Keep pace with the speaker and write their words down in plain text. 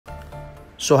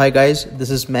So hi guys, this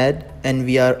is Mad and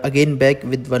we are again back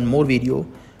with one more video.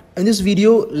 In this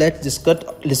video, let's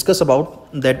discuss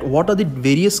about that what are the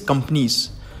various companies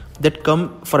that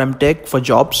come for M.Tech for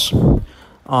jobs,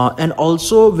 and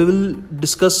also we will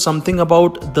discuss something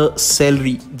about the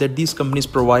salary that these companies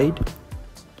provide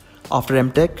after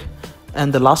M.Tech,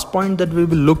 and the last point that we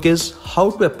will look is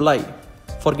how to apply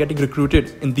for getting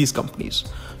recruited in these companies.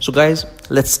 So guys,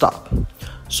 let's start.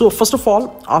 So first of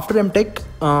all, after M.Tech,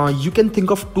 you can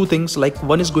think of two things, like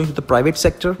one is going to the private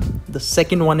sector, the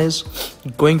second one is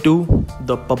going to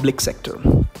the public sector.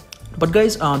 But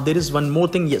guys, there is one more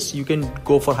thing. Yes, you can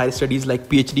go for higher studies like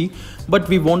PhD, but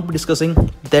we won't be discussing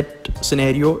that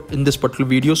scenario in this particular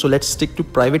video. So let's stick to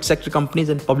private sector companies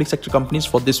and public sector companies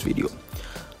for this video.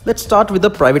 Let's start with the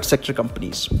private sector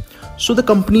companies. So the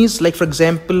companies, like for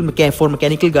example, for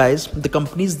mechanical guys, the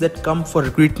companies that come for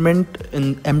recruitment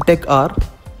in M.Tech are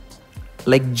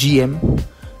like GM,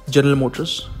 General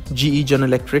Motors, GE,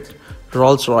 General Electric,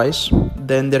 Rolls-Royce.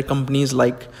 Then there are companies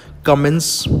like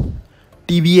Cummins,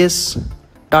 TVS,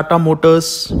 Tata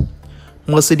Motors,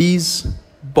 Mercedes,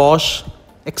 Bosch,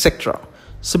 etc.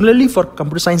 Similarly, for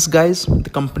computer science guys, the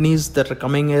companies that are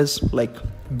coming is like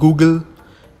Google,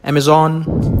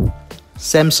 Amazon,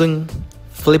 Samsung,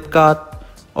 Flipkart,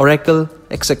 Oracle,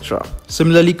 etc.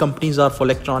 Similarly, companies are for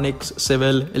electronics,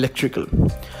 civil, electrical.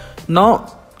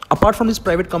 Now, apart from these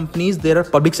private companies, there are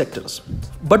public sectors,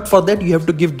 but for that you have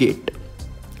to give GATE.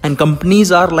 And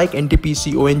companies are like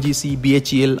NTPC, ONGC,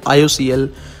 BHEL,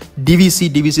 IOCL,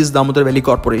 DVC is Damodar Valley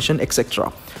Corporation,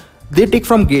 etc. They take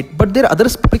from GATE, but there are other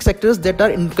public sectors that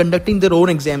are conducting their own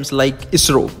exams like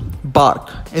ISRO, BARC,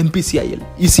 NPCIL,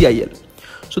 ECIL.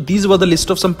 So these were the list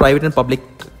of some private and public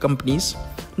companies.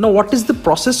 Now, what is the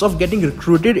process of getting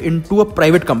recruited into a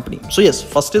private company? So yes,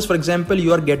 first is, for example,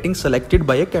 you are getting selected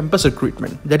by a campus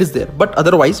recruitment, that is there. But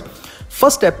otherwise,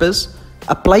 first step is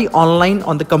apply online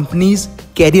on the company's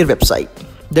career website.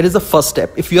 That is the first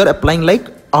step if you are applying like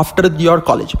after your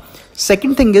college.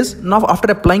 Second thing is, now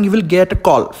after applying, you will get a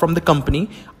call from the company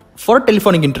for a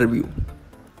telephonic interview.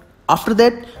 After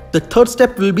that, the third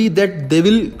step will be that they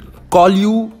will call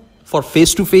you for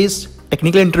face-to-face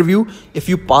technical interview if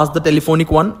you pass the telephonic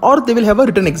one, or they will have a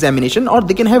written examination, or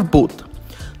they can have both.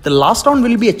 The last round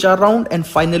will be HR round, and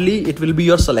finally it will be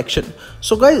your selection.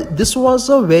 So guys, this was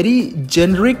a very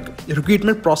generic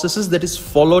recruitment processes that is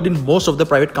followed in most of the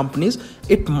private companies.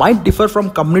 It might differ from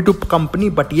company to company,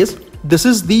 but yes, this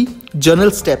is the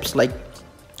general steps, like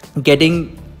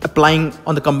applying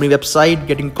on the company website,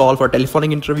 getting called for a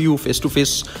telephonic interview,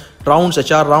 face-to-face rounds,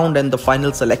 HR round, and the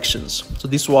final selections. So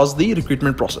this was the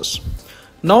recruitment process.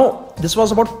 Now, this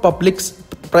was about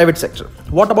private sector.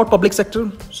 What about public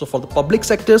sector? So for the public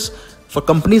sectors, for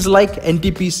companies like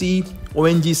NTPC,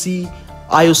 ONGC,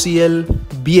 IOCL,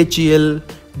 BHEL,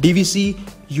 DVC,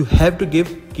 you have to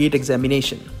give GATE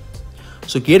examination.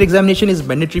 So GATE examination is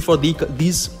mandatory for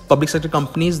these public sector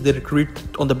companies. They recruit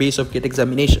on the base of GATE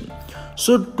examination.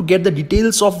 So to get the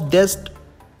details of this,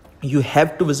 you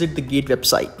have to visit the GATE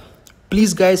website.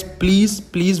 Please guys, please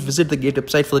visit the GATE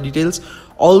website for the details.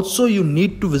 Also, you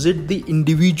need to visit the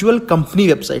individual company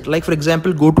website. Like for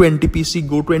example, go to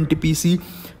NTPC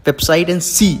website and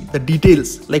see the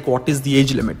details, like what is the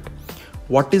age limit,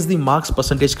 what is the marks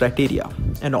percentage criteria,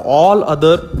 and all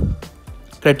other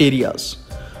criterias.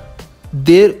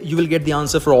 There you will get the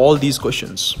answer for all these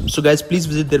questions. So guys, please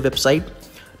visit their website.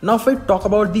 Now, if I talk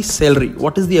about the salary,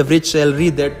 what is the average salary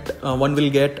that one will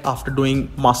get after doing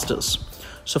masters?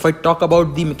 So if I talk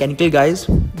about the mechanical guys,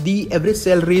 the average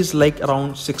salary is like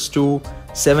around 6 to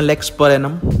 7 lakhs per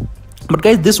annum. But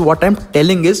guys, this what I'm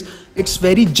telling is, it's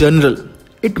very general.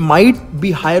 It might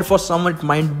be higher for someone, it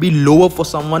might be lower for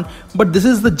someone, but this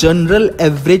is the general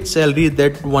average salary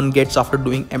that one gets after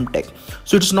doing M.Tech.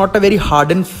 So it's not a very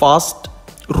hard and fast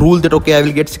rule that okay, I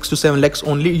will get 6 to 7 lakhs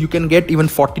only. You can get even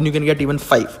 14, you can get even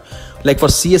 5. Like for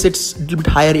CS, it's a little bit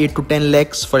higher, 8 to 10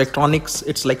 lakhs. For electronics,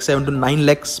 it's like 7 to 9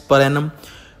 lakhs per annum.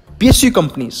 PSU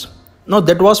companies, now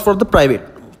that was for the private.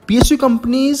 PSU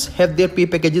companies have their pay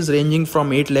packages ranging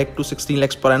from 8 lakh to 16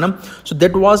 lakhs per annum. So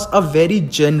that was a very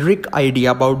generic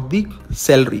idea about the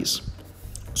salaries.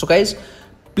 So guys,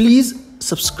 please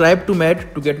subscribe to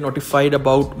Mad to get notified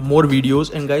about more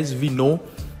videos. And guys, we know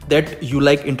that you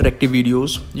like interactive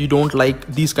videos. You don't like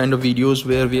these kind of videos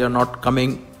where we are not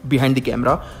coming behind the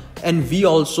camera. And we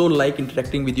also like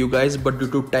interacting with you guys, but due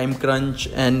to time crunch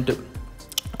and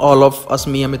all of us,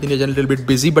 me, Amit, and a little bit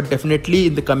busy, but definitely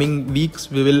in the coming weeks,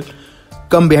 we will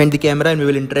come behind the camera and we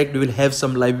will interact. We will have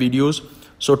some live videos.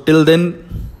 So till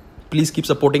then, please keep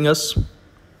supporting us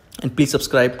and please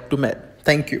subscribe to Mad.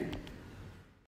 Thank you.